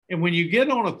And when you get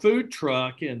on a food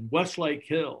truck in Westlake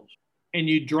Hills and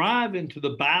you drive into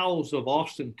the bowels of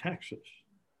Austin, Texas,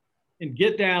 and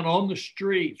get down on the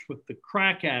streets with the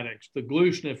crack addicts, the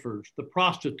glue sniffers, the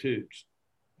prostitutes,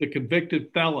 the convicted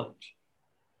felons,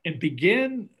 and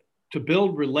begin to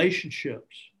build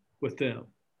relationships with them,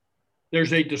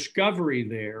 there's a discovery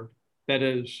there that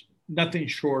is nothing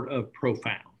short of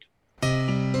profound.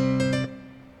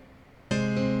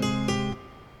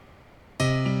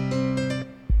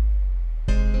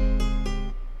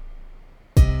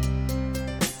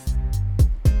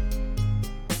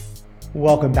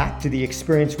 Welcome back to the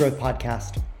Experience Growth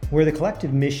Podcast, where the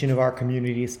collective mission of our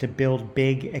community is to build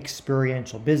big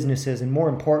experiential businesses and, more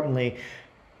importantly,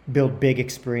 build big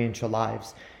experiential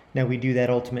lives. Now, we do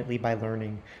that ultimately by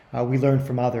learning. We learn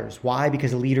from others. Why?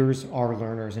 Because leaders are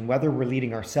learners. And whether we're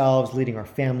leading ourselves, leading our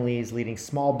families, leading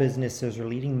small businesses, or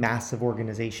leading massive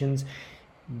organizations,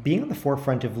 being on the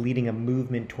forefront of leading a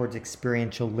movement towards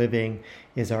experiential living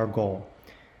is our goal.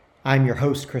 I'm your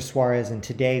host, Chris Suarez, and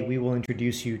today we will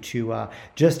introduce you to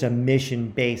just a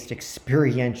mission-based,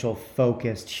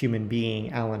 experiential-focused human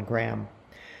being, Alan Graham.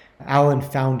 Alan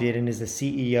founded and is the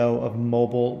CEO of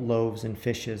Mobile Loaves and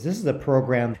Fishes. This is a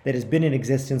program that has been in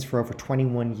existence for over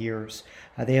 21 years.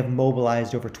 They have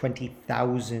mobilized over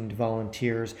 20,000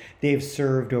 volunteers. They've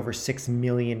served over 6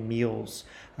 million meals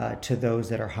to those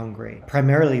that are hungry,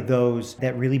 primarily those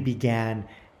that really began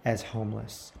as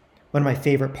homeless. One of my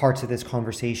favorite parts of this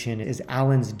conversation is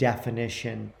Alan's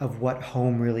definition of what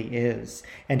home really is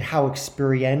and how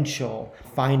experiential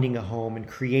finding a home and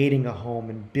creating a home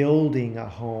and building a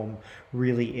home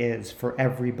really is for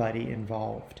everybody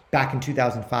involved. Back in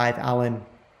 2005, Alan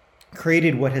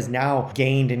created what has now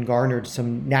gained and garnered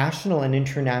some national and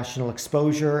international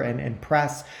exposure and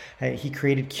press. He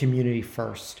created Community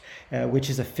First, which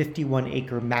is a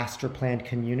 51-acre master planned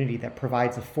community that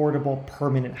provides affordable,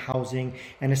 permanent housing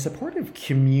and a supportive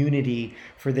community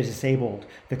for the disabled,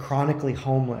 the chronically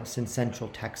homeless in Central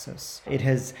Texas. It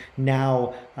has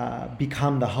now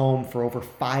become the home for over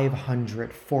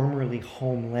 500 formerly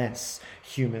homeless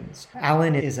humans.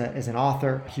 Alan is an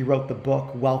author. He wrote the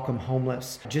book, Welcome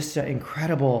Homeless, just an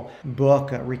incredible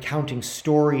book recounting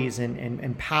stories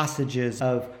and passages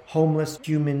of homeless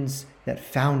humans that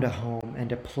found a home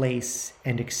and a place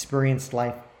and experienced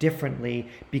life differently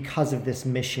because of this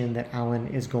mission that Alan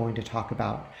is going to talk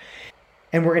about.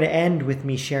 And we're going to end with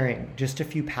me sharing just a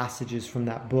few passages from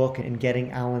that book and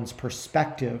getting Alan's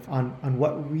perspective on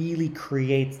what really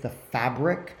creates the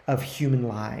fabric of human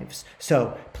lives.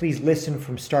 So please listen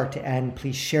from start to end.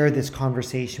 Please share this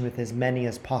conversation with as many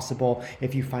as possible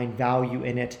if you find value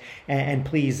in it. And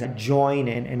please join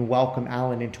and welcome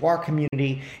Alan into our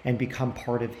community and become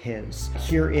part of his.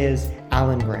 Here is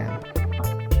Alan Graham.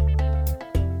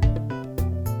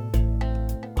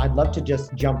 I'd love to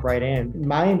just jump right in.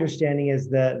 My understanding is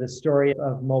the story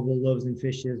of Mobile Loaves and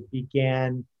Fishes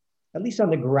began, at least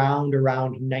on the ground,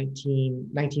 around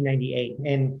 1998.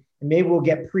 And maybe we'll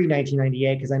get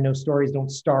pre-1998 because I know stories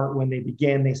don't start when they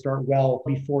begin. They start well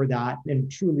before that,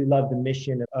 and truly love the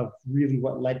mission of really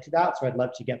what led to that. So I'd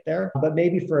love to get there. But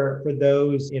maybe for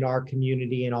those in our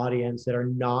community and audience that are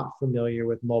not familiar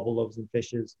with Mobile Loaves and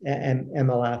Fishes and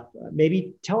MLF,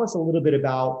 maybe tell us a little bit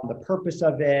about the purpose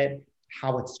of it,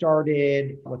 how it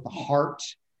started, what the heart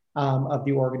of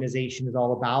the organization is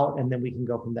all about, and then we can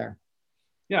go from there.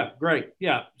 Yeah, great.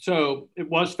 Yeah, so it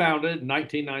was founded in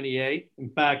 1998. In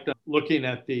fact, looking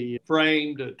at the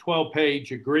framed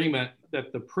 12-page agreement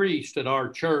that the priest at our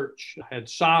church had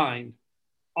signed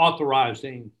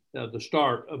authorizing the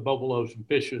start of Mobile Loaves and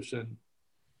Fishes in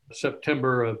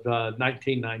September of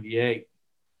 1998.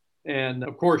 And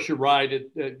of course, you're right,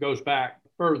 it goes back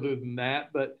further than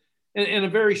that, but in a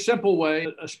very simple way,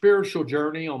 a spiritual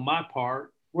journey on my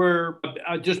part, where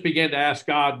I just began to ask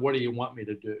God, what do you want me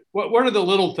to do? What are the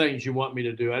little things you want me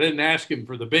to do? I didn't ask him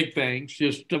for the big things,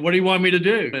 just what do you want me to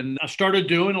do? And I started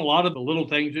doing a lot of the little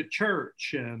things at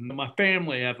church. And my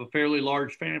family, I have a fairly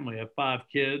large family. I have 5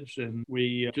 kids, and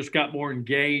we just got more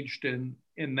engaged in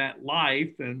that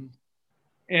life.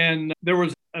 And there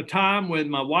was a time when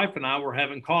my wife and I were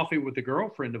having coffee with a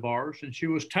girlfriend of ours, and she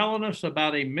was telling us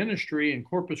about a ministry in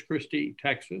Corpus Christi,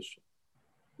 Texas,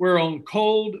 where on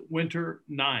cold winter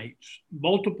nights,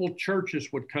 multiple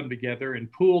churches would come together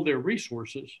and pool their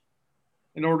resources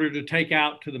in order to take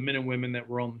out to the men and women that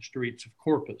were on the streets of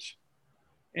Corpus.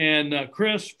 And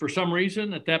Chris, for some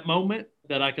reason at that moment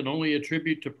that I can only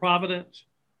attribute to Providence,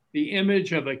 the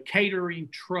image of a catering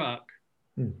truck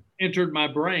entered my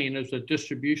brain as a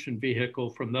distribution vehicle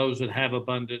from those that have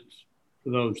abundance to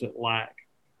those that lack.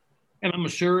 And I'm a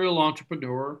serial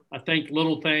entrepreneur. I think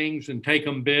little things and take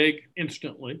them big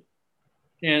instantly.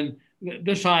 And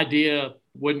this idea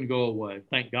wouldn't go away,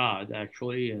 thank God,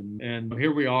 actually. And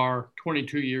here we are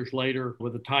 22 years later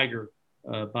with a tiger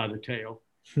by the tail.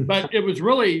 But it was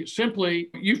really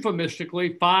simply,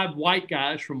 euphemistically, five white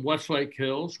guys from Westlake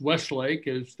Hills. Westlake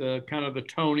is the kind of the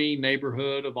Tony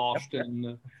neighborhood of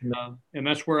Austin. And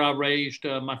that's where I raised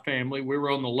my family. We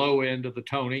were on the low end of the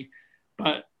Tony,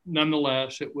 but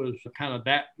nonetheless, it was kind of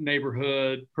that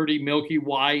neighborhood, pretty milky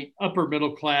white, upper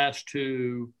middle class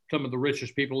to some of the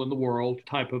richest people in the world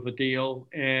type of a deal.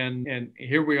 And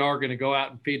here we are going to go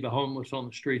out and feed the homeless on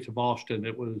the streets of Austin.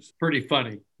 It was pretty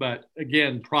funny, but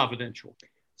again, providential.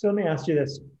 So let me ask you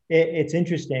this. It's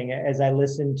interesting as I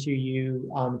listen to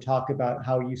you talk about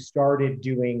how you started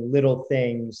doing little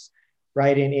things,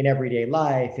 right, in everyday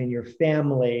life, in your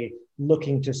family,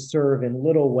 looking to serve in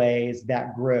little ways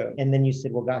that grew. And then you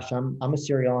said, well, gosh, I'm a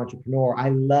serial entrepreneur. I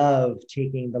love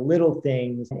taking the little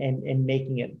things and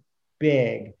making it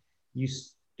big. You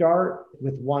start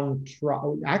with one truck,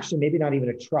 actually, maybe not even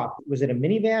a truck. Was it a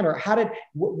minivan or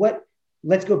what?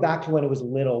 Let's go back to when it was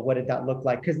little. What did that look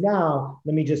like? Because now,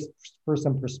 let me just, for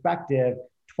some perspective,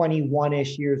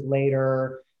 21-ish years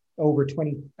later, over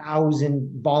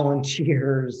 20,000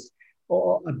 volunteers,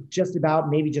 just about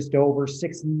maybe just over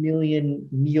 6 million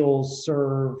meals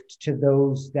served to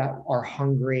those that are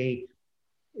hungry.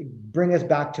 Bring us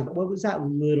back to what was that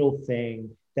little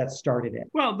thing that started it?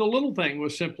 Well, the little thing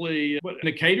was simply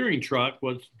the catering truck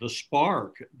was the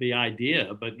spark, the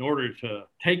idea. But in order to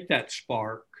take that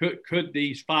spark, could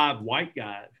these five white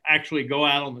guys actually go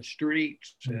out on the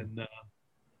streets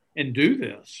and do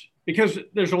this? Because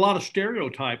there's a lot of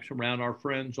stereotypes around our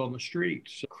friends on the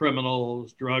streets: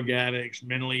 criminals, drug addicts,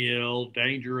 mentally ill,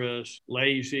 dangerous,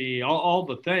 lazy, all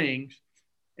the things.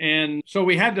 And so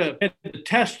we had to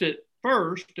test it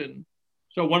first. And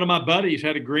so one of my buddies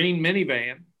had a green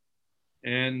minivan.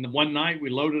 And one night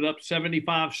we loaded up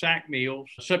 75 sack meals,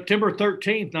 September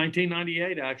 13th,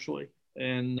 1998, actually,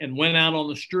 and went out on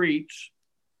the streets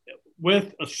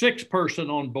with a sixth person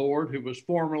on board who was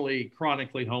formerly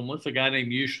chronically homeless, a guy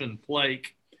named Houston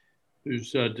Flake,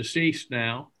 who's deceased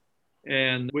now.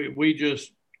 And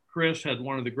Chris had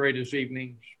one of the greatest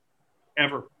evenings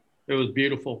ever. It was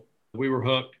beautiful. We were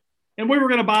hooked. And we were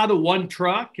going to buy the one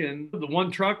truck, and the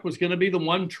one truck was going to be the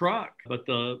one truck. But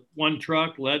the one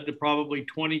truck led to probably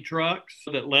 20 trucks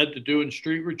that led to doing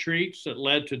street retreats, that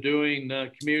led to doing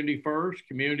community first,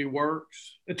 community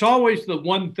works. It's always the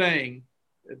one thing,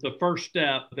 the first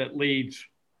step that leads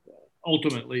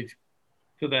ultimately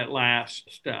to that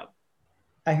last step.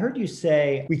 I heard you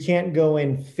say we can't go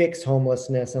and fix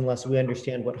homelessness unless we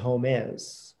understand what home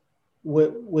is.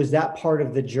 Was that part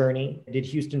of the journey? Did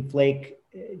Houston Flake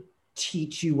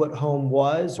teach you what home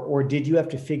was, or did you have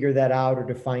to figure that out or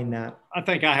define that? I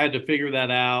think I had to figure that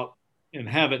out and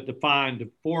have it defined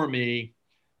for me.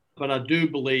 But I do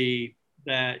believe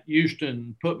that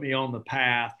Houston put me on the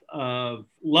path of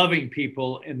loving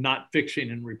people and not fixing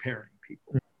and repairing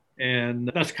people. And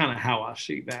that's kind of how I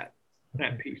see that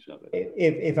piece of it.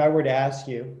 If I were to ask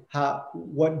you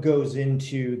what goes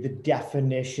into the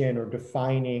definition or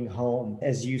defining home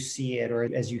as you see it, or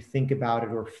as you think about it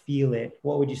or feel it,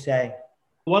 what would you say?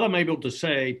 What I'm able to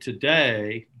say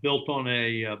today, built on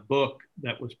a book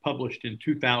that was published in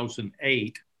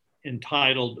 2008,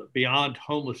 entitled Beyond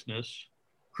Homelessness,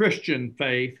 Christian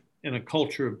Faith in a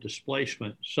Culture of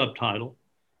Displacement, subtitle,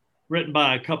 written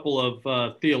by a couple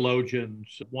of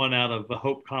theologians, one out of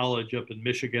Hope College up in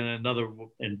Michigan, another,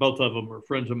 and both of them are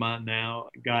friends of mine now,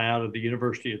 a guy out of the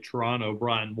University of Toronto,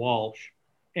 Brian Walsh.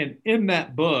 And in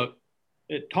that book,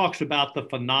 it talks about the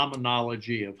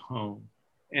phenomenology of home.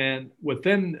 And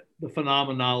within the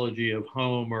phenomenology of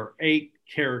home are 8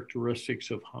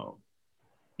 characteristics of home.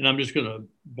 And I'm just going to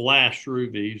blast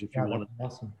through these if you want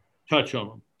to touch on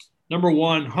them. Number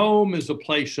 1, home is a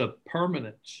place of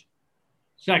permanence.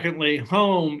 Secondly,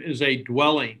 home is a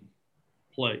dwelling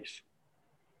place.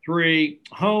 3,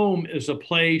 home is a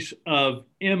place of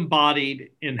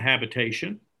embodied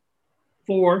inhabitation.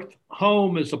 4th,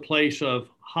 home is a place of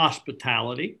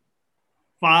hospitality.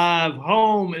 5,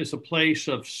 home is a place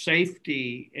of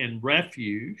safety and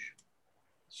refuge.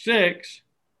 6,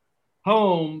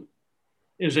 home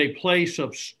is a place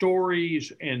of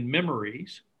stories and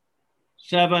memories.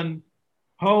 7,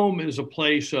 home is a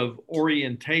place of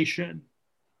orientation.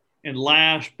 And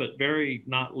last, but very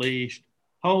not least,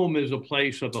 home is a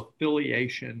place of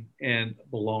affiliation and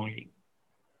belonging.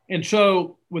 And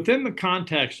so within the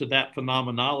context of that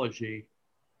phenomenology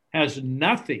has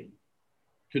nothing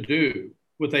to do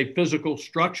with a physical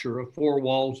structure of 4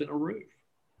 walls and a roof.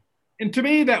 And to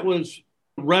me, that was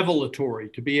revelatory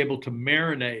to be able to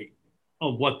marinate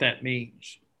on what that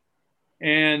means.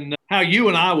 and how you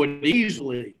and I would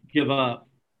easily give up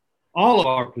all of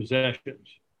our possessions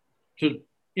to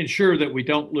ensure that we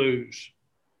don't lose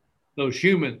those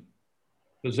human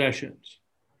possessions,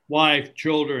 wife,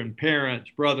 children, parents,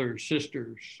 brothers,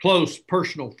 sisters, close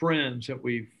personal friends that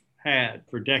we've had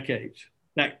for decades,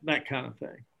 that kind of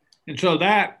thing. And so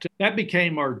that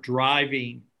became our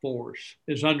driving force,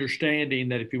 is understanding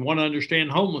that if you want to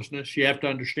understand homelessness, you have to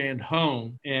understand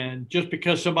home. And just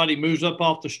because somebody moves up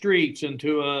off the streets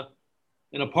into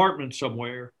an apartment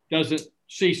somewhere doesn't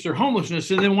cease their homelessness.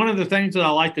 And then one of the things that I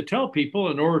like to tell people,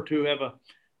 in order to have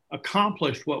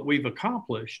accomplished what we've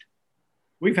accomplished,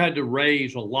 we've had to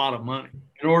raise a lot of money.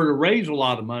 In order to raise a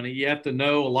lot of money, you have to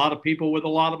know a lot of people with a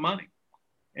lot of money.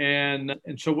 And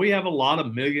so we have a lot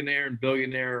of millionaire and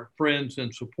billionaire friends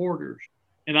and supporters.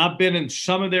 And I've been in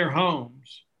some of their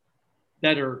homes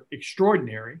that are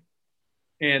extraordinary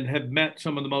and have met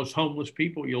some of the most homeless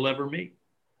people you'll ever meet.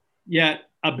 Yet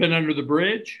I've been under the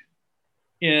bridge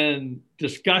in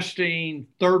disgusting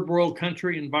third world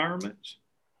country environments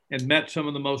and met some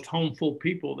of the most homeful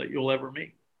people that you'll ever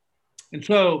meet. And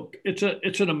so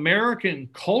it's an American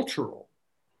cultural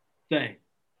thing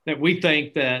that we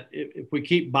think that if we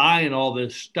keep buying all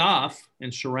this stuff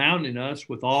and surrounding us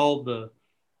with all the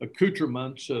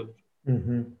accoutrements of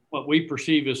what we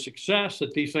perceive as success,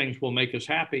 that these things will make us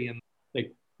happy. And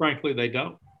frankly, they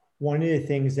don't. One of the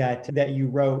things that you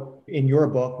wrote in your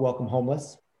book, Welcome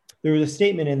Homeless, there was a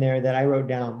statement in there that I wrote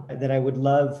down that I would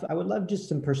love just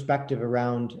some perspective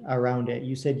around it.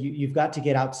 You said you've got to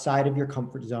get outside of your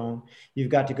comfort zone. You've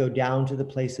got to go down to the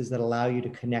places that allow you to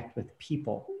connect with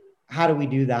people. How do we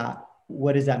do that?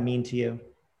 What does that mean to you?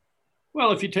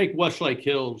 Well, if you take Westlake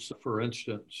Hills, for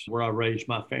instance, where I raised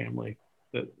my family,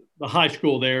 the high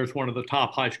school there is one of the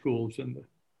top high schools in the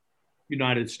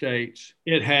United States.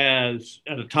 It has,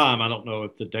 at a time, I don't know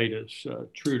if the data is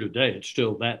true today, it's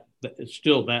still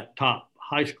that top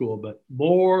high school, but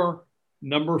more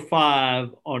number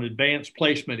 5 on advanced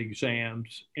placement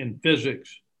exams in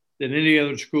physics than any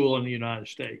other school in the United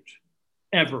States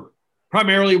ever.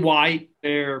 Primarily white.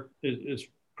 There is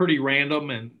pretty random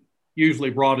and usually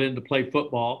brought in to play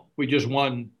football. We just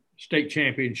won state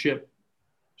championship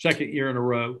second year in a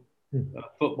row,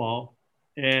 football.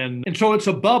 And so it's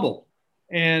a bubble.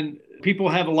 And people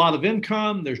have a lot of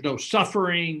income. There's no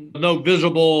suffering, no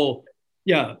visible,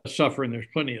 suffering. There's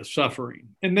plenty of suffering.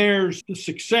 And there's the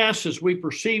success as we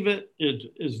perceive it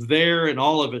is there in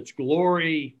all of its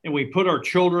glory. And we put our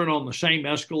children on the same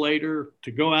escalator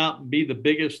to go out and be the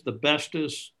biggest, the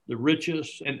bestest, the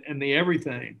richest, and the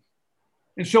everything.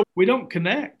 And so we don't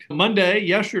connect.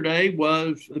 Yesterday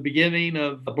was the beginning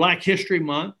of Black History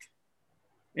Month.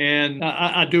 And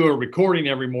I do a recording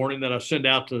every morning that I send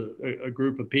out to a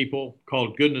group of people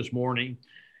called Goodness Morning.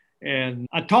 And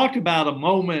I talked about a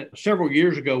moment several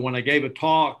years ago when I gave a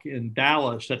talk in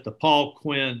Dallas at the Paul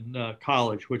Quinn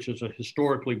College, which is a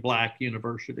historically Black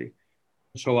university.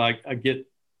 So I get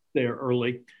there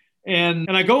early. And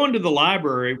I go into the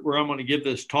library where I'm going to give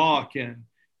this talk, and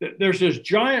there's this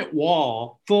giant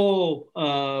wall full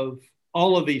of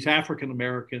all of these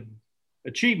African-American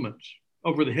achievements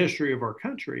over the history of our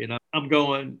country. And I'm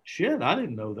going, shit, I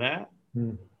didn't know that.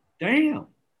 Damn.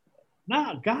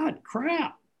 Nah, God,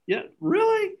 crap. Yeah,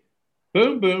 really?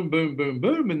 Boom, boom, boom, boom,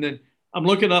 boom. And then I'm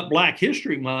looking up Black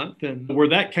History Month and where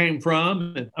that came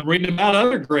from. And I'm reading about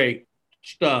other great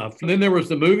stuff. And then there was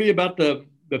the movie about the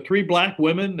 3 Black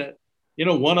women that,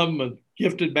 one of them a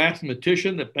gifted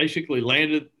mathematician that basically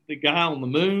landed the guy on the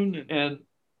moon.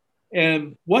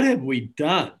 And what have we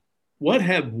done? What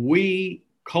have we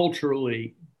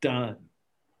culturally done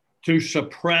to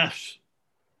suppress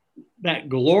that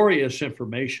glorious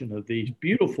information of these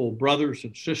beautiful brothers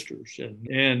and sisters?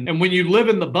 And when you live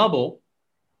in the bubble,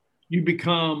 you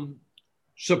become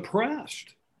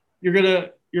suppressed. You're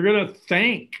gonna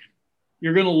think,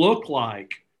 you're gonna look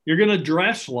like, you're gonna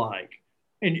dress like,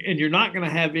 and you're not gonna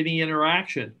have any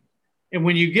interaction. And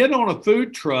when you get on a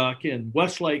food truck in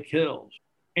Westlake Hills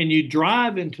and you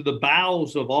drive into the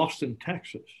bowels of Austin,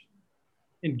 Texas,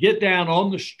 and get down on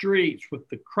the streets with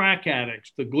the crack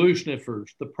addicts, the glue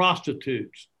sniffers, the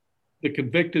prostitutes, the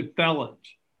convicted felons,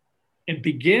 and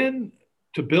begin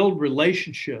to build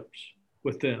relationships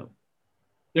with them,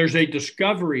 there's a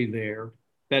discovery there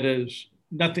that is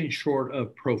nothing short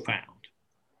of profound.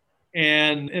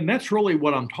 And that's really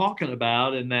what I'm talking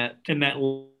about in that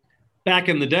back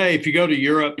in the day, if you go to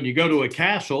Europe and you go to a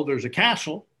castle, there's a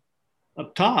castle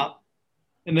up top,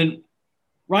 and then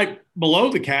right below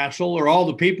the castle are all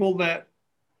the people that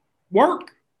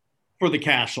work for the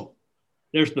castle.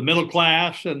 There's the middle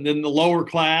class, and then the lower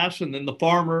class, and then the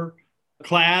farmer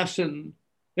class, and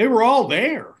they were all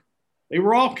there. They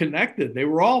were all connected. They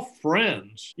were all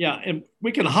friends. Yeah, and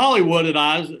we can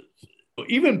Hollywoodize it.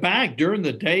 Even back during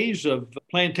the days of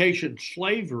plantation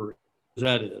slavery,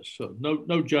 that is, so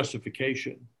no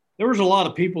justification. There was a lot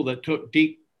of people that took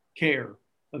deep care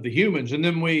of the humans, and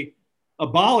then we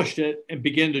abolished it and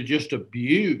began to just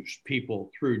abuse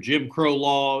people through Jim Crow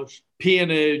laws,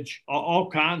 peonage, all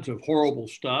kinds of horrible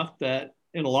stuff that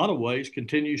in a lot of ways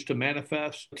continues to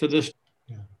manifest to this.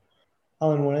 Yeah.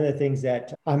 Alan, one of the things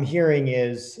that I'm hearing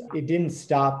is it didn't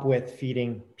stop with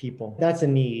feeding people. That's a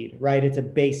need, right? It's a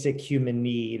basic human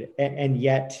need. And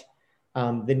yet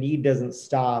the need doesn't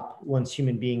stop once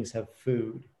human beings have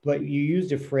food. But you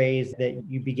used a phrase that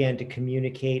you began to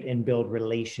communicate and build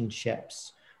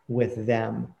relationships with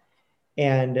them.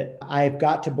 And I've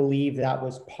got to believe that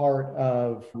was part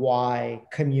of why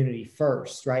Community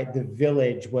First, right? The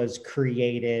village was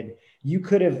created. You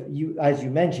could have, as you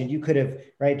mentioned, you could have,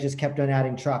 right, just kept on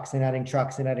adding trucks and adding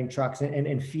trucks and adding trucks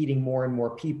and feeding more and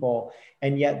more people.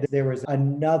 And yet there was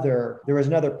another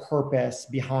purpose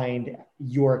behind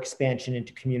your expansion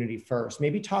into Community First.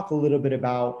 Maybe talk a little bit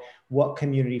about what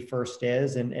Community First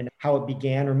is and how it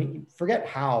began, or forget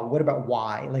how, what about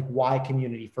why? Like why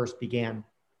Community First began?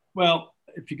 Well,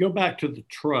 if you go back to the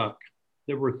truck,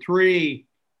 there were three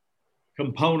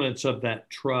components of that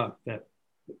truck that,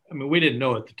 I mean, we didn't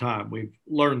know at the time. We've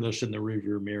learned this in the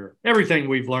rearview mirror. Everything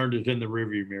we've learned is in the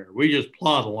rearview mirror. We just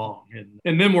plod along,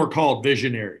 and then we're called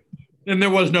visionary. And there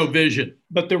was no vision.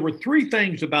 But there were three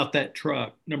things about that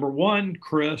truck. Number one,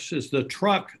 Chris, is the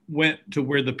truck went to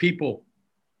where the people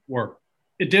were.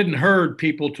 It didn't herd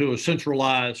people to a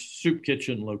centralized soup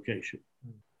kitchen location.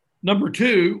 Number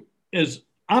two is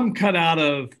I'm cut out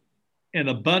of an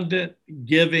abundant,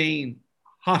 giving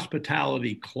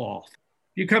hospitality cloth.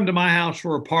 You come to my house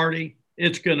for a party,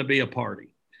 it's going to be a party.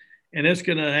 And it's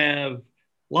going to have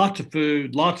lots of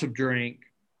food, lots of drink,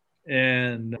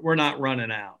 and we're not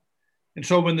running out. And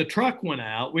so when the truck went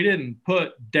out, we didn't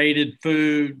put dated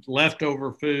food,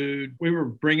 leftover food. We were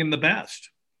bringing the best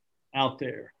out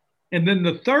there. And then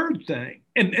the third thing,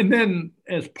 and then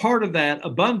as part of that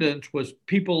abundance was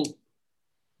people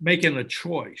making a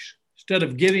choice. Instead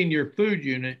of getting your food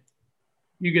unit,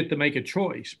 you get to make a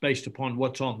choice based upon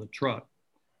what's on the truck.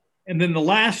 And then the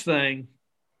last thing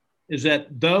is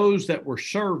that those that were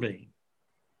serving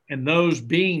and those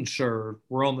being served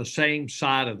were on the same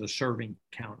side of the serving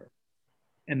counter.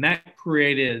 And that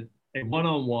created a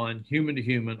one-on-one,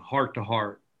 human-to-human,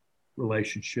 heart-to-heart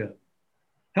relationship.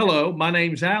 Hello, my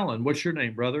name's Alan. What's your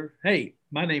name, brother? Hey,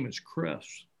 my name is Chris.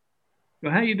 So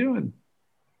how you doing?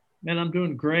 Man, I'm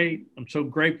doing great. I'm so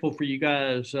grateful for you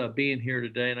guys being here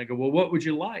today. And I go, well, what would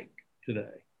you like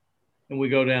today? And we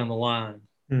go down the line.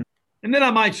 Mm. And then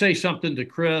I might say something to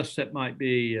Chris that might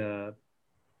be,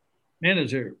 man,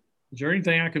 is there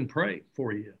anything I can pray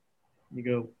for you? And you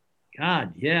go,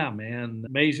 God, yeah, man.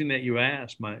 Amazing that you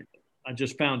asked. I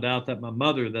just found out that my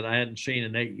mother that I hadn't seen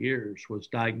in 8 years was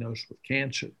diagnosed with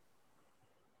cancer.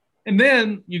 And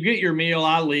then you get your meal,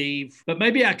 I leave, but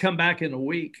maybe I come back in a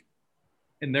week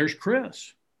and there's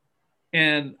Chris.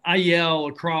 And I yell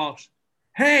across,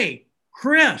 hey,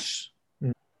 Chris.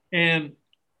 Mm. And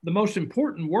the most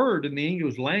important word in the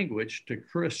English language to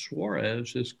Chris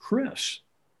Suarez is Chris.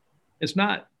 It's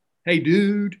not, hey,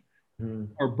 dude,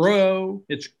 or bro,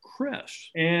 it's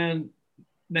Chris. And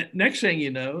next thing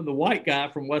you know, the white guy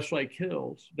from Westlake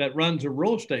Hills that runs a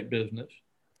real estate business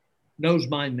knows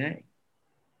my name.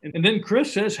 And then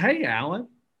Chris says, hey, Alan.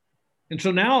 And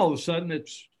so now all of a sudden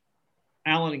it's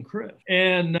Alan and Chris.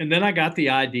 And then I got the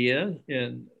idea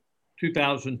in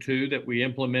 2002 that we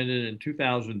implemented in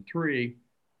 2003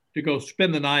 to go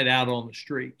spend the night out on the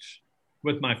streets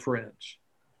with my friends.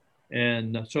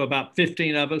 And so about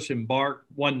 15 of us embarked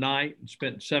one night and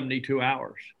spent 72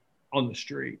 hours on the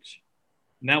streets.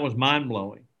 And that was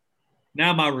mind-blowing.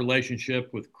 Now my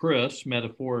relationship with Chris,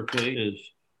 metaphorically,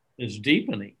 is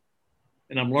deepening.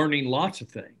 And I'm learning lots of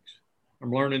things.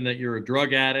 I'm learning that you're a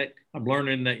drug addict. I'm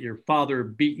learning that your father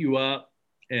beat you up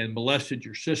and molested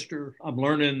your sister. I'm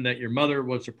learning that your mother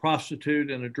was a prostitute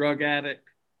and a drug addict,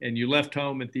 and you left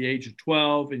home at the age of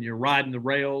 12 and you're riding the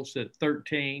rails at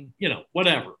 13,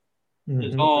 whatever. Mm-hmm.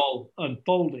 Is all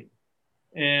unfolding.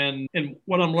 And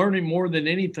what I'm learning more than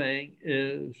anything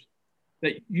is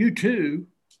that you too,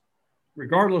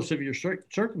 regardless of your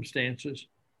circumstances,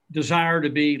 desire to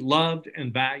be loved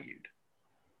and valued.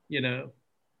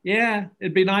 Yeah,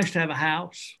 it'd be nice to have a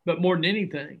house, but more than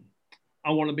anything,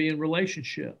 I want to be in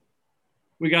relationship.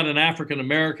 We got an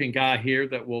African-American guy here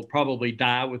that will probably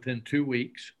die within 2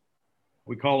 weeks.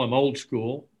 We call him old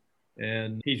school.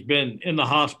 And he's been in the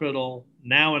hospital,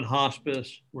 now in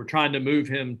hospice. We're trying to move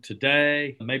him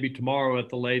today, maybe tomorrow at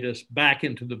the latest, back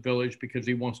into the village because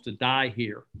he wants to die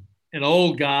here. An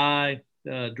old guy,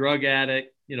 drug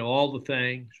addict, all the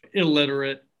things,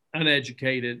 illiterate,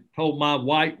 uneducated, told my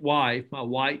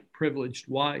white privileged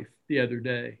wife the other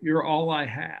day, "You're all I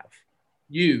have.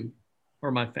 You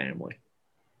are my family.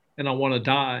 And I want to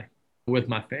die with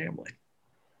my family."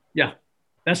 Yeah,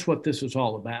 that's what this is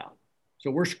all about. So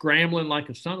we're scrambling like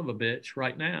a son of a bitch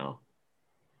right now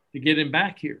to get him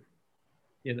back here,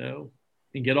 and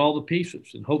get all the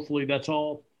pieces. And hopefully that's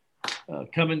all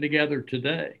coming together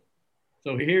today.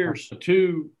 So here's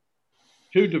two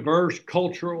diverse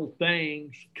cultural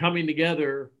things coming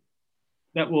together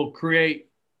that will create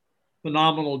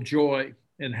phenomenal joy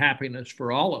and happiness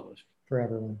for all of us. For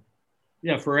everyone.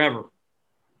 Yeah, forever.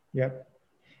 Yep.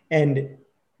 And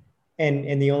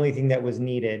the only thing that was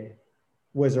needed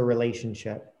was a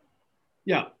relationship.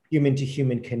 Yeah. Human to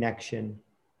human connection.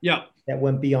 Yeah. That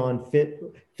went beyond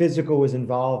physical was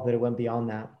involved, but it went beyond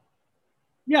that.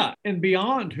 Yeah. And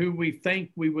beyond who we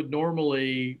think we would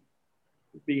normally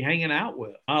be hanging out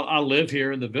with. I live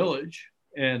here in the village,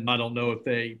 and I don't know if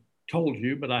they told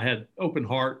you, but I had open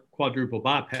heart quadruple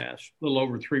bypass a little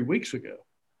over 3 weeks ago.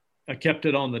 I kept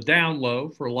it on the down low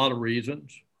for a lot of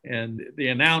reasons. And the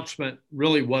announcement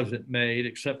really wasn't made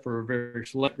except for a very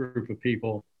select group of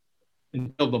people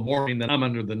until the morning that I'm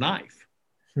under the knife.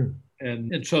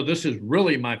 And so this is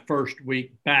really my first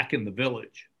week back in the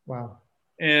village. Wow.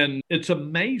 And it's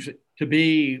amazing to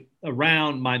be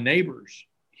around my neighbors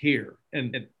here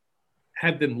and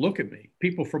have them look at me.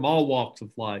 People from all walks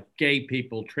of life, gay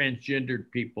people,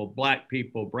 transgendered people, Black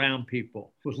people, brown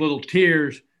people, with little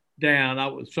tears down. I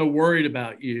was so worried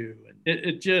about you. And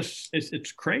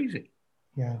it's crazy.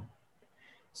 Yeah.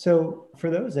 So for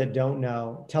those that don't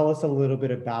know, tell us a little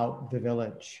bit about the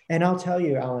village. And I'll tell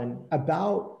you, Alan,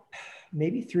 about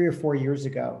maybe 3 or 4 years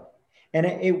ago, and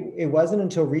it wasn't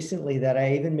until recently that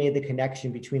I even made the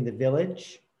connection between the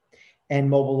village and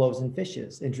Mobile Loaves and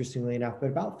Fishes, interestingly enough. But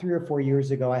about 3 or 4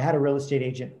 years ago, I had a real estate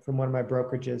agent from one of my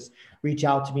brokerages reach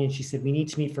out to me, and she said, "We need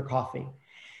to meet for coffee."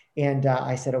 And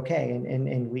I said, okay.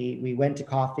 And we went to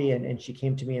coffee, and she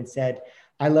came to me and said,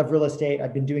 "I love real estate.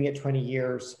 I've been doing it 20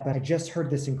 years, but I just heard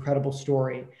this incredible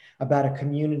story about a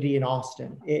community in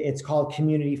Austin. It's called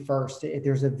Community First.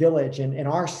 There's a village, and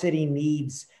our city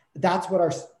needs, that's what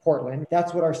our Portland,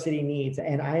 that's what our city needs.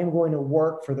 And I am going to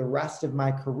work for the rest of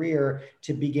my career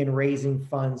to begin raising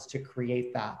funds to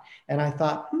create that." And I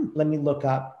thought, let me look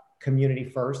up Community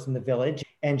First in the village.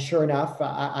 And sure enough,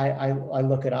 I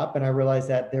look it up, and I realized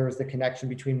that there was the connection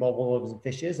between Mobile Loaves and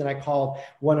Fishes. And I called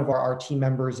one of our team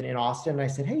members in Austin, and I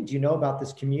said, "Hey, do you know about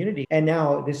this community?" And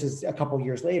now this is a couple of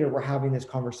years later, we're having this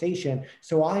conversation.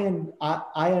 So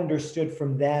I understood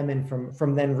from them and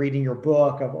from then reading your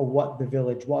book of what the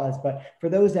village was. But for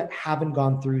those that haven't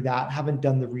gone through that, haven't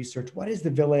done the research, what is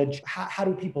the village? How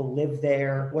do people live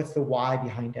there? What's the why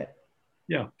behind it?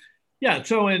 Yeah. Yeah.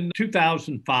 So in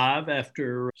 2005,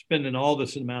 after spending all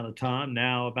this amount of time,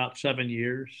 now about 7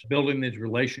 years, building these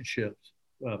relationships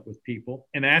with people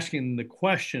and asking the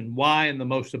question, why in the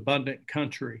most abundant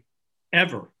country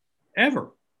ever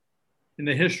in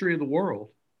the history of the world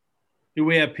do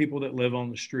we have people that live on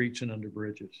the streets and under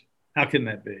bridges? How can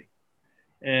that be?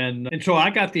 And so I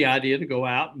got the idea to go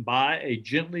out and buy a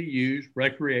gently used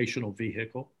recreational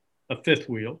vehicle, a fifth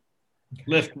wheel,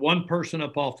 lift one person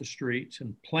up off the streets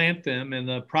and plant them in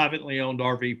a privately owned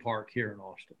RV park here in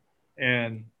Austin.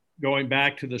 And going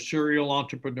back to the serial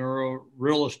entrepreneurial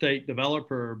real estate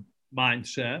developer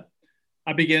mindset,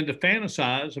 I began to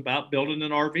fantasize about building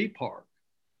an RV park.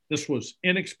 This was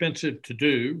inexpensive to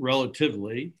do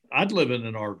relatively. I'd live in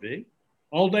an RV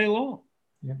all day long.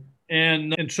 Yeah.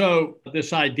 And so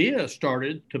this idea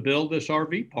started to build this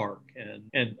RV park.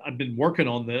 And I've been working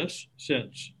on this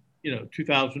since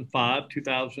 2005,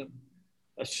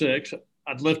 2006,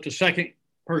 I'd lift a second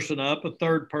person up, a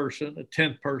third person, a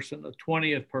 10th person, a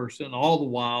 20th person, all the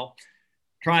while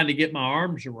trying to get my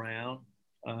arms around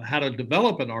how to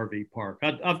develop an RV park.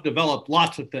 I've developed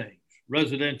lots of things: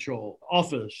 residential,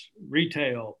 office,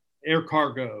 retail, air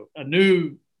cargo. I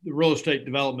knew the real estate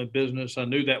development business. I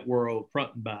knew that world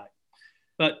front and back.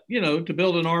 But, to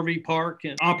build an RV park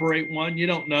and operate one, you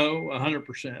don't know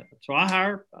 100%. So I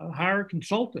hire a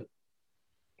consultant,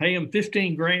 pay him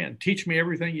 $15,000, teach me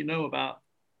everything you know about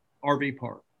RV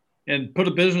park, and put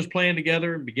a business plan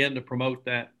together and begin to promote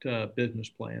that business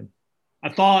plan. I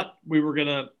thought we were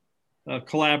going to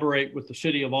collaborate with the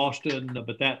city of Austin,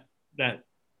 but that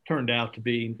turned out to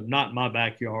be not in my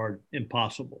backyard,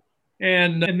 impossible.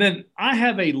 And then I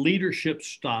have a leadership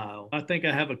style. I think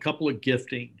I have a couple of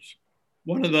giftings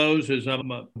One of those is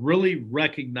really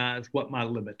recognize what my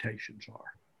limitations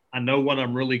are. I know what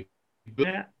I'm really good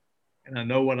at, and I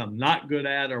know what I'm not good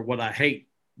at or what I hate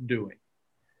doing.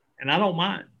 And I don't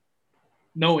mind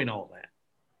knowing all that.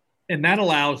 And that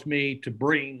allows me to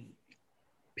bring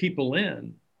people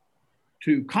in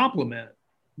to complement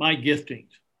my giftings.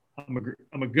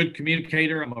 I'm a good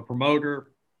communicator. I'm a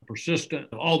promoter,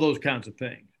 persistent, all those kinds of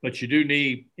things. But you do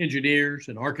need engineers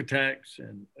and architects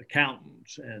and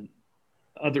accountants and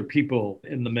other people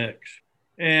in the mix.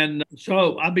 And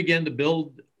so I began to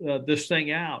build this thing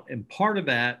out. And part of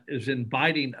that is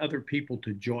inviting other people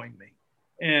to join me.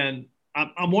 And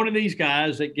I'm one of these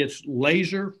guys that gets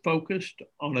laser focused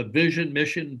on a vision,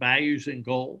 mission, values, and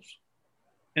goals.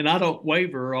 And I don't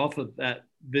waver off of that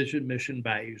vision, mission,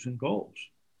 values, and goals.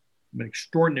 I'm an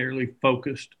extraordinarily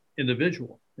focused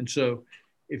individual. And so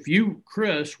if you,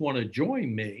 Chris, want to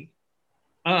join me,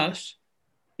 us,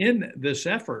 in this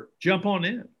effort, jump on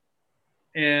in.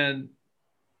 And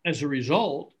as a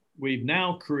result, we've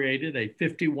now created a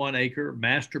 51-acre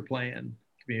master plan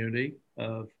community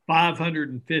of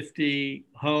 550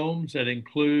 homes that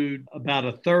include about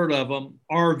a third of them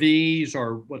RVs,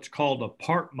 or what's called a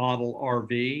park model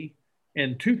RV,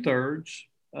 and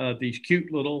 2/3 these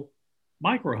cute little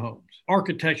micro homes,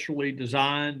 architecturally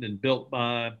designed and built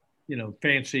by,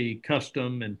 fancy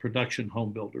custom and production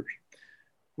home builders.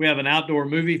 We have an outdoor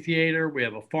movie theater. We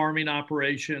have a farming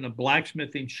operation, a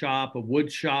blacksmithing shop, a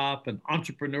wood shop, an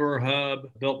entrepreneur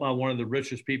hub built by one of the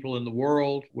richest people in the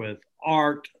world with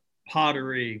art,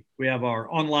 pottery. We have our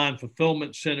online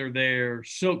fulfillment center there,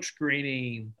 silk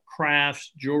screening,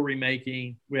 crafts, jewelry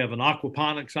making. We have an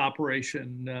aquaponics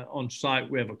operation on site.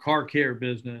 We have a car care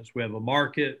business. We have a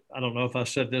market. I don't know if I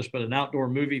said this, but an outdoor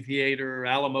movie theater,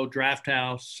 Alamo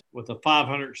Drafthouse with a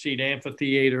 500-seat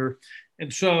amphitheater.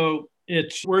 And so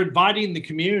we're inviting the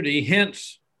community,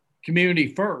 hence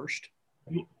community first.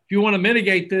 If you want to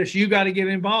mitigate this, you got to get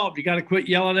involved. You got to quit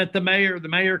yelling at the mayor. The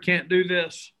mayor can't do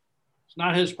this. It's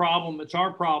not his problem. It's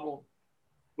our problem.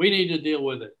 We need to deal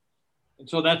with it. And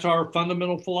so that's our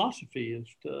fundamental philosophy, is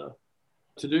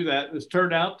to do that. It's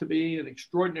turned out to be an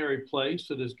extraordinary place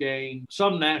that has gained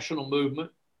some national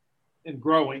movement and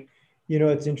growing.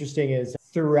 What's interesting is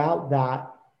throughout that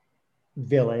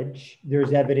village,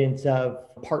 there's evidence of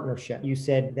partnership. You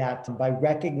said that by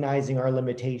recognizing our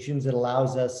limitations, it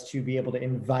allows us to be able to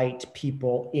invite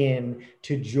people in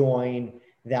to join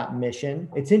that mission.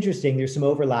 It's interesting. There's some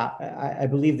overlap. I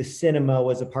believe the cinema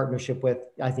was a partnership with,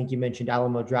 I think you mentioned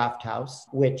Alamo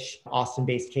Drafthouse, which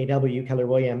Austin-based KW, Keller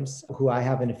Williams, who I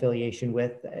have an affiliation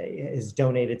with, has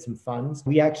donated some funds.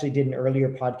 We actually did an earlier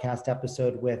podcast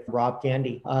episode with Rob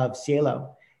Gandy of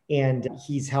Cielo, and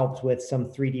he's helped with some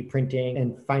 3D printing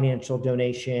and financial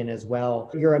donation as well.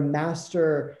 You're a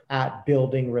master at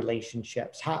building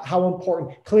relationships. How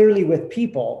important, clearly with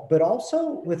people, but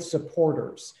also with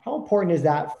supporters. How important is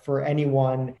that for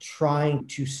anyone trying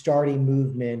to start a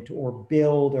movement or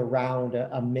build around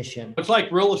a mission? It's like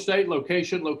real estate: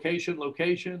 location, location,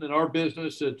 location. In our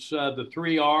business, it's the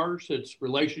 3 R's. It's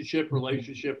relationship,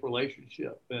 relationship,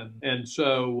 relationship. And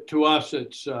so to us,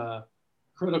 it's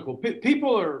critical.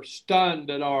 People are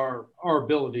stunned at our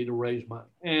ability to raise money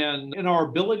and our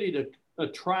ability to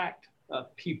attract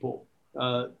people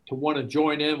to want to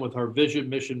join in with our vision,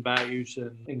 mission, values,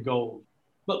 and goals.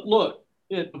 But look,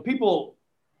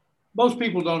 most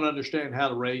people don't understand how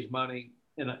to raise money,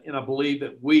 and I believe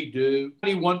that we do.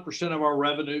 91% of our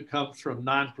revenue comes from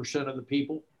 9% of the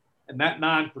people, and that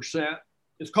 9%,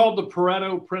 it's called the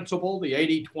Pareto principle, the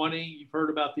 80-20. You've heard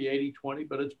about the 80-20,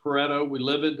 but it's Pareto. We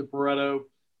live into Pareto.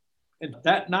 And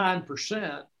that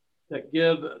 9% that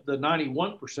give the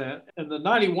 91%, and the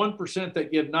 91%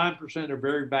 that give 9% are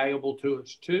very valuable to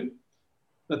us too.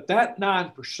 But that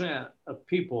 9% of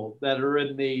people that are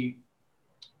in the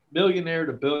millionaire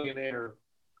to billionaire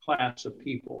class of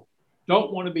people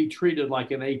don't want to be treated like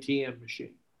an ATM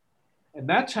machine. And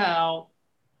that's how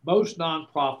most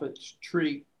nonprofits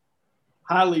treat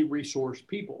highly resourced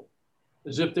people,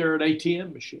 as if they're an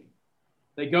ATM machine.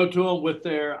 They go to them with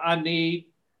their "I need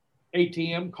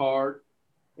ATM card"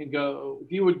 and go,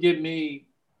 "If you would give me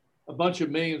a bunch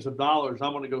of millions of dollars,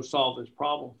 I'm going to go solve this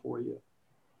problem for you."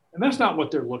 And that's not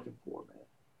what they're looking for,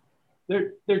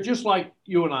 man. They're just like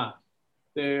you and I.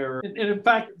 And in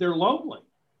fact, they're lonely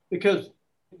because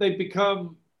they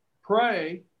become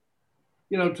prey,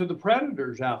 to the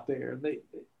predators out there. They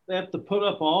have to put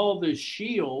up all this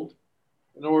shield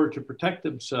in order to protect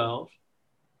themselves.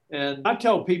 And I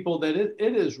tell people that it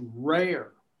is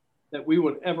rare that we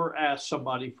would ever ask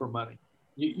somebody for money.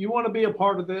 You want to be a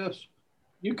part of this?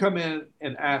 You come in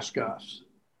and ask us.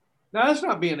 Now, that's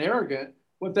not being arrogant.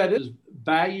 What that is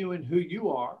valuing who you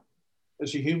are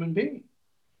as a human being.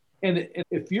 And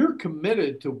if you're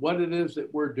committed to what it is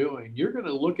that we're doing, you're going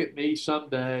to look at me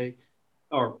someday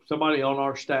or somebody on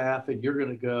our staff and you're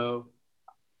going to go,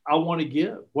 I want to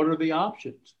give. What are the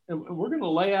options? And we're going to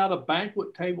lay out a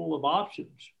banquet table of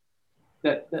options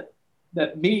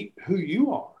that meet who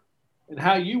you are and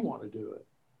how you want to do it.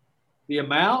 The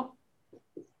amount,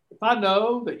 if I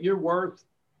know that you're worth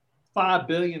 $5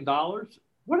 billion,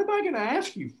 what am I going to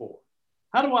ask you for?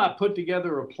 How do I put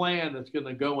together a plan that's going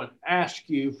to go and ask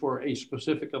you for a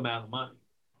specific amount of money?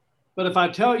 But if I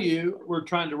tell you we're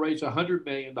trying to raise $100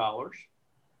 million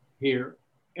here,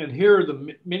 and here are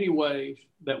the many ways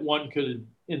that one could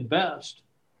invest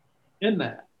in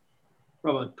that,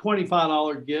 from a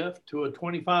 $25 gift to a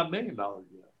 $25 million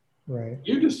gift. Right.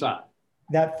 You decide.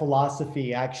 That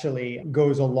philosophy actually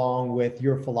goes along with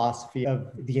your philosophy of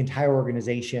the entire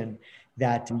organization,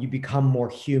 that you become more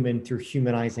human through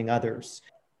humanizing others.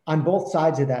 On both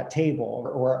sides of that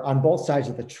table, or on both sides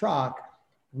of the truck,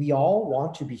 we all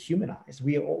want to be humanized.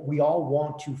 We all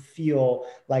want to feel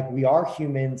like we are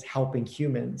humans helping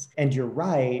humans. And you're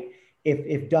right,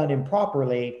 if done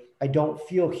improperly, I don't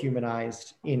feel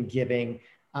humanized in giving.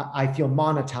 I feel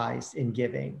monetized in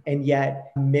giving. And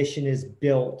yet mission is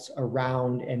built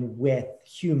around and with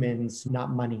humans, not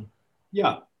money.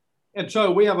 Yeah. And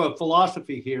so we have a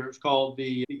philosophy here. It's called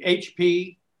the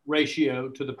HP ratio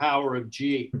to the power of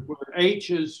G, where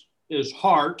H is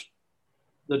heart,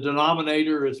 the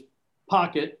denominator is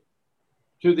pocket,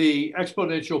 to the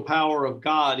exponential power of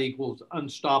God equals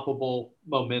unstoppable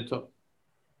momentum.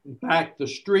 In fact, the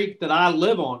streak that I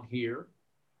live on here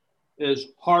is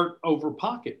heart over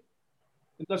pocket.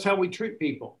 And that's how we treat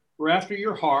people. We're after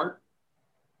your heart.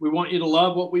 We want you to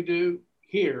love what we do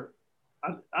here.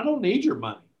 I don't need your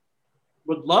money.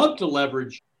 Would love to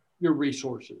leverage your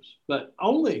resources, but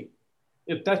only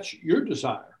if that's your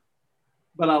desire.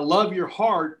 But I love your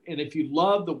heart. And if you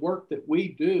love the work that we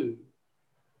do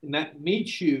and that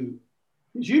meets you,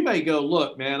 because you may go,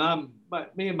 look, man,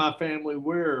 me and my family,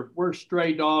 we're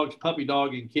stray dogs, puppy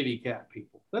dog, and kitty cat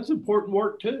people. That's important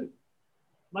work too.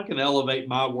 I can elevate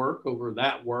my work over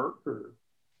that work or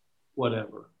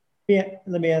whatever. Yeah,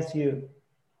 let me ask you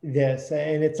this,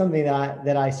 and it's something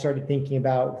that I started thinking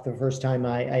about the first time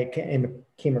I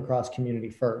came across Community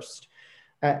First.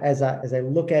 As I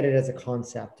look at it as a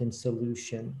concept and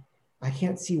solution, I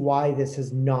can't see why this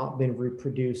has not been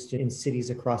reproduced in cities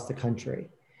across the country.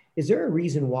 Is there a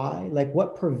reason why? Like,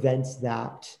 what prevents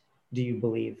that, do you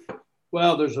believe?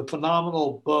 Well, there's a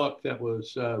phenomenal book that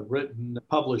was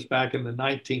published back in the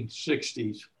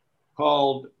 1960s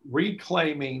called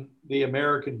Reclaiming the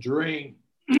American Dream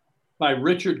by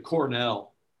Richard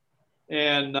Cornell.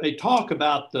 And they talk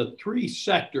about the three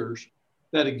sectors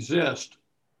that exist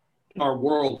in our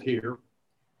world here: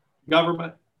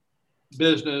 government,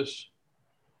 business,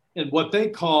 and what they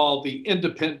call the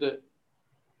independent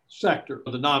sector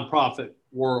of the nonprofit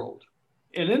world.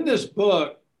 And in this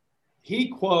book, he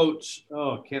quotes,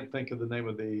 I can't think of the name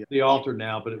of the author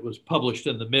now, but it was published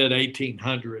in the mid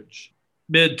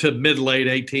to mid-late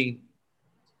 18,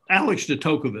 Alex de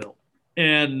Tocqueville.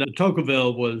 And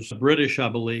Tocqueville was British, I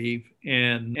believe,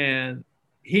 and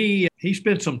he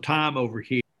spent some time over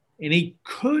here, and he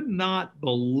could not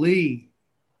believe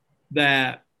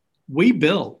that we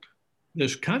built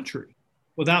this country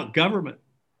without government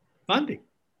funding.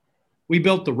 We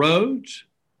built the roads,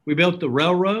 we built the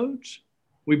railroads,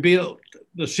 we built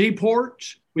the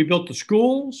seaports, we built the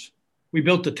schools, we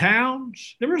built the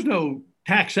towns. There was no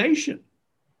taxation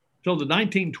until the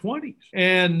 1920s.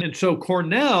 And so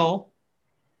Cornell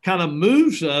kind of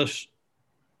moves us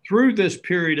through this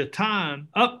period of time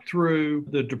up through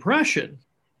the Depression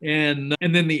and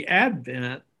then the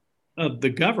advent of the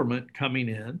government coming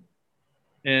in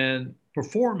and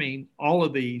performing all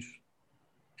of these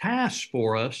tasks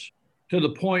for us to the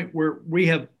point where we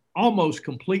have almost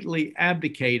completely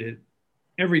abdicated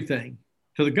everything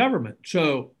to the government.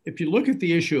 So if you look at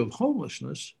the issue of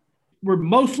homelessness, we're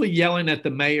mostly yelling at the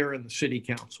mayor and the city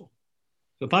council.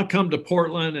 So if I come to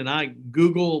Portland and I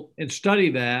Google and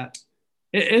study that,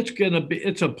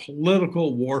 it's a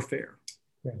political warfare.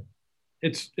 Okay.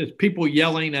 It's people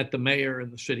yelling at the mayor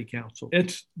and the city council.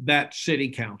 It's that city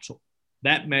council,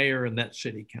 that mayor and that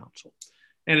city council.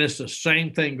 And it's the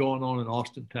same thing going on in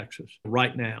Austin, Texas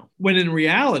right now. When in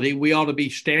reality, we ought to be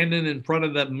standing in front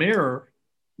of that mirror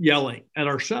yelling at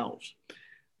ourselves.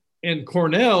 And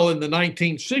Cornell in the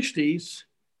 1960s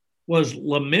was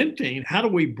lamenting, how do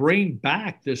we bring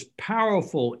back this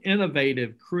powerful,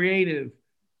 innovative, creative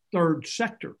third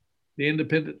sector, the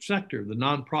independent sector, the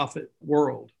nonprofit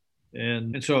world?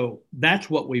 And so that's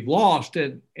what we've lost.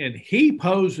 And he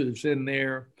poses in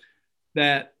there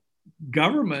that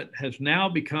government has now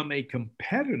become a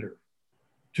competitor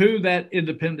to that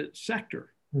independent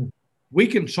sector. We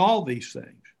can solve these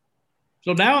things.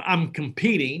 So now I'm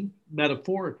competing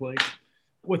metaphorically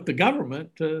with the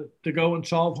government to go and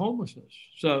solve homelessness.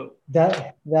 So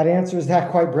that answers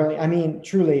that quite brilliant. I mean,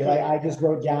 truly, I just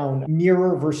wrote down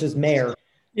mirror versus mayor.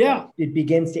 Yeah. It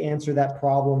begins to answer that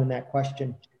problem and that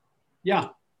question. Yeah.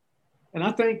 And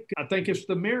I think it's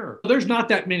the mirror. There's not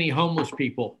that many homeless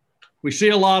people. We see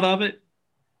a lot of it,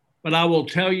 but I will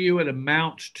tell you it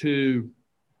amounts to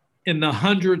in the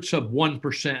hundreds of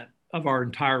 1% of our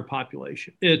entire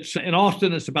population. It's in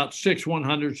Austin, it's about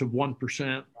 6/100ths of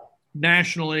 1%.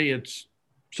 Nationally, it's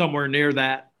somewhere near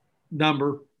that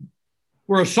number.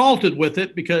 We're assaulted with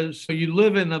it because you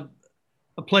live in a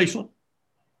place like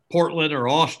Portland or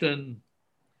Austin,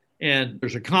 and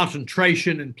there's a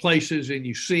concentration in places, and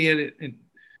you see it, and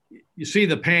you see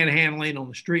the panhandling on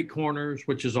the street corners,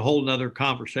 which is a whole nother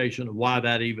conversation of why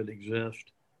that even exists.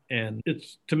 And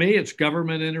to me, it's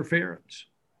government interference.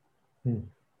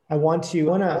 I want to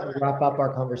wrap up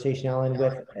our conversation, Alan,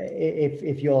 with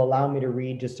if you'll allow me to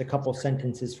read just a couple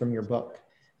sentences from your book.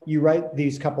 You write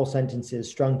these couple sentences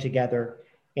strung together,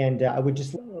 and I would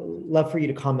just love for you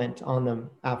to comment on them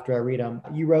after I read them.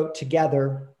 You wrote,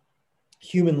 "Together,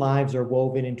 human lives are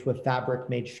woven into a fabric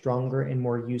made stronger and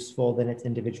more useful than its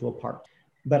individual parts.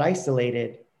 But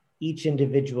isolated, each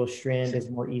individual strand is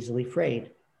more easily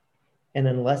frayed. And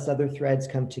unless other threads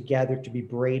come together to be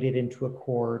braided into a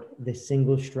cord, the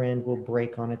single strand will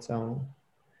break on its own.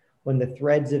 When the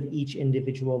threads of each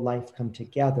individual life come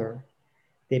together,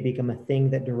 they become a thing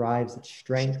that derives its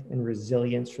strength and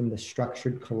resilience from the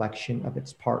structured collection of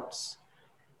its parts."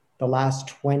 The last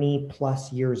 20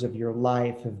 plus years of your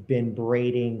life have been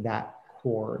braiding that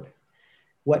cord.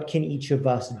 What can each of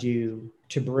us do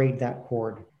to braid that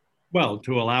cord? Well,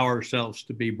 to allow ourselves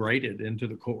to be braided into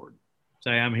the cord.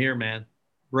 Say, "I'm here, man.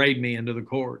 Braid me into the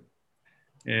cord."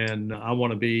 And I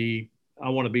want to be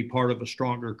part of a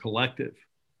stronger collective,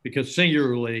 because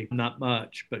singularly, not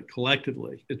much, but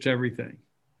collectively, it's everything.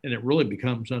 And it really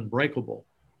becomes unbreakable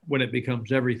when it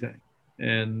becomes everything.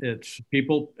 And it's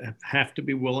people have to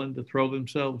be willing to throw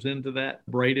themselves into that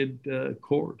braided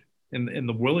cord, and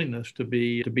the willingness to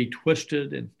be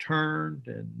twisted and turned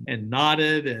and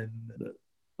knotted and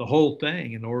the whole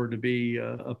thing in order to be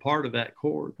a part of that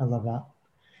cord. I love that.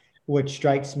 What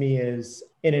strikes me is,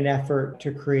 in an effort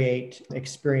to create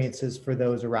experiences for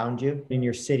those around you in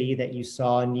your city that you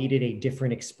saw needed a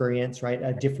different experience, right?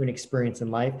 A different experience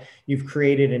in life. You've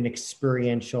created an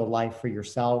experiential life for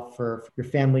yourself, for your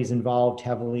family's involved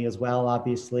heavily as well,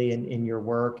 obviously, in your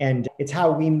work. And it's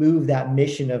how we move that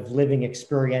mission of living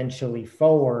experientially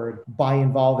forward by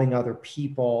involving other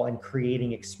people and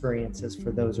creating experiences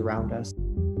for those around us.